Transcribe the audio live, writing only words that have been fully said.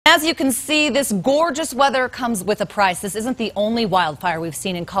As you can see, this gorgeous weather comes with a price. This isn't the only wildfire we've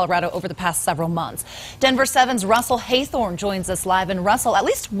seen in Colorado over the past several months. Denver 7's Russell Haythorne joins us live. And Russell, at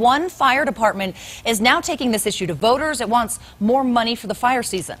least one fire department is now taking this issue to voters. It wants more money for the fire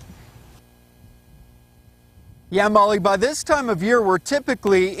season. Yeah, Molly, by this time of year, we're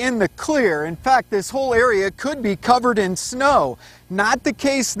typically in the clear. In fact, this whole area could be covered in snow. Not the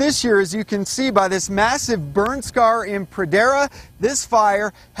case this year, as you can see by this massive burn scar in Pradera. This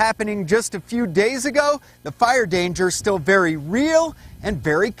fire happening just a few days ago. The fire danger is still very real and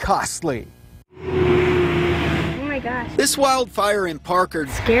very costly. Gosh. This wildfire in Parker,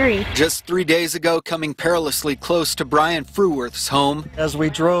 scary. Just 3 days ago, coming perilously close to Brian Fruworth's home. As we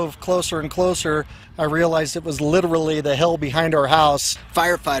drove closer and closer, I realized it was literally the hill behind our house.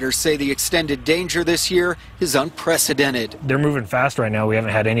 Firefighters say the extended danger this year is unprecedented. They're moving fast right now. We haven't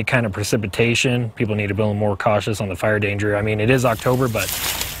had any kind of precipitation. People need to be a little more cautious on the fire danger. I mean, it is October, but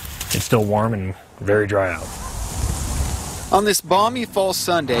it's still warm and very dry out. On this balmy fall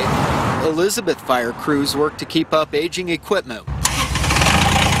Sunday, Elizabeth fire crews work to keep up aging equipment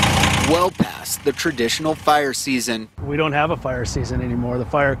well past the traditional fire season. We don't have a fire season anymore. The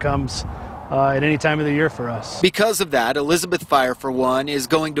fire comes at any time of the year for us. Because of that, Elizabeth Fire, for one, is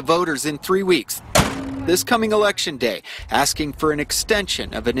going to voters in 3 weeks, this coming election day, asking for an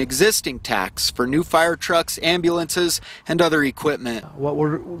extension of an existing tax for new fire trucks, ambulances, and other equipment. What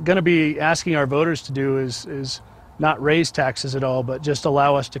we're going to be asking our voters to do is not raise taxes at all, but just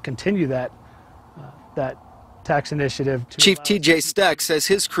allow us to continue that tax initiative. Chief TJ Steck says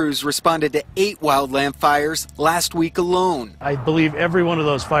his crews responded to 8 wildland fires last week alone. I believe every one of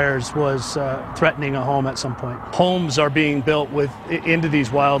those fires was threatening a home at some point. Homes are being built into these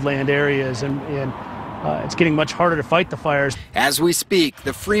wildland areas, and it's getting much harder to fight the fires. As we speak,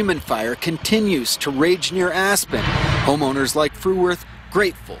 the Freeman fire continues to rage near Aspen. Homeowners like Fruworth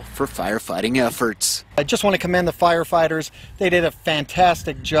grateful for firefighting efforts. I just want to commend the firefighters. They did a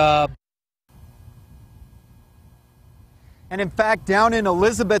fantastic job. And in fact, down in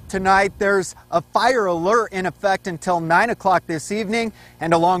Elizabeth tonight, there's a fire alert in effect until 9 o'clock this evening.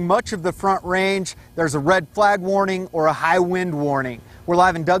 And along much of the Front Range, there's a red flag warning or a high wind warning. We're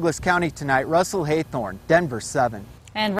live in Douglas County tonight. Russell Haythorne, Denver 7. And